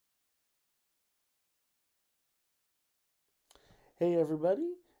Hey everybody,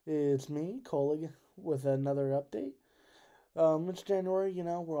 it's me, Colig, with another update. It's January,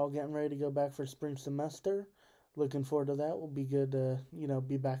 we're all getting ready to go back for spring semester. Looking forward to that. Will be good to,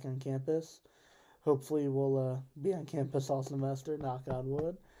 be back on campus. Hopefully we'll be on campus all semester, knock on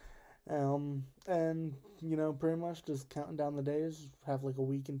wood. And pretty much just counting down the days, have like a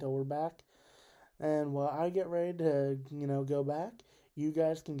week until we're back. And while I get ready to, go back, you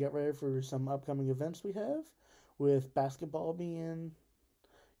guys can get ready for some upcoming events we have with basketball being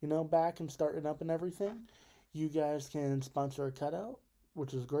back and starting up and everything. You guys can sponsor a cutout,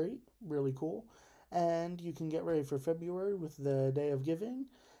 which is great, really cool. And you can get ready for February with the Day of Giving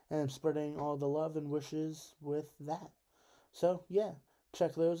and spreading all the love and wishes with that. So, yeah,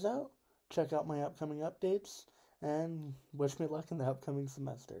 check those out. Check out my upcoming updates and wish me luck in the upcoming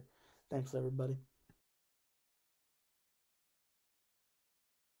semester. Thanks, everybody.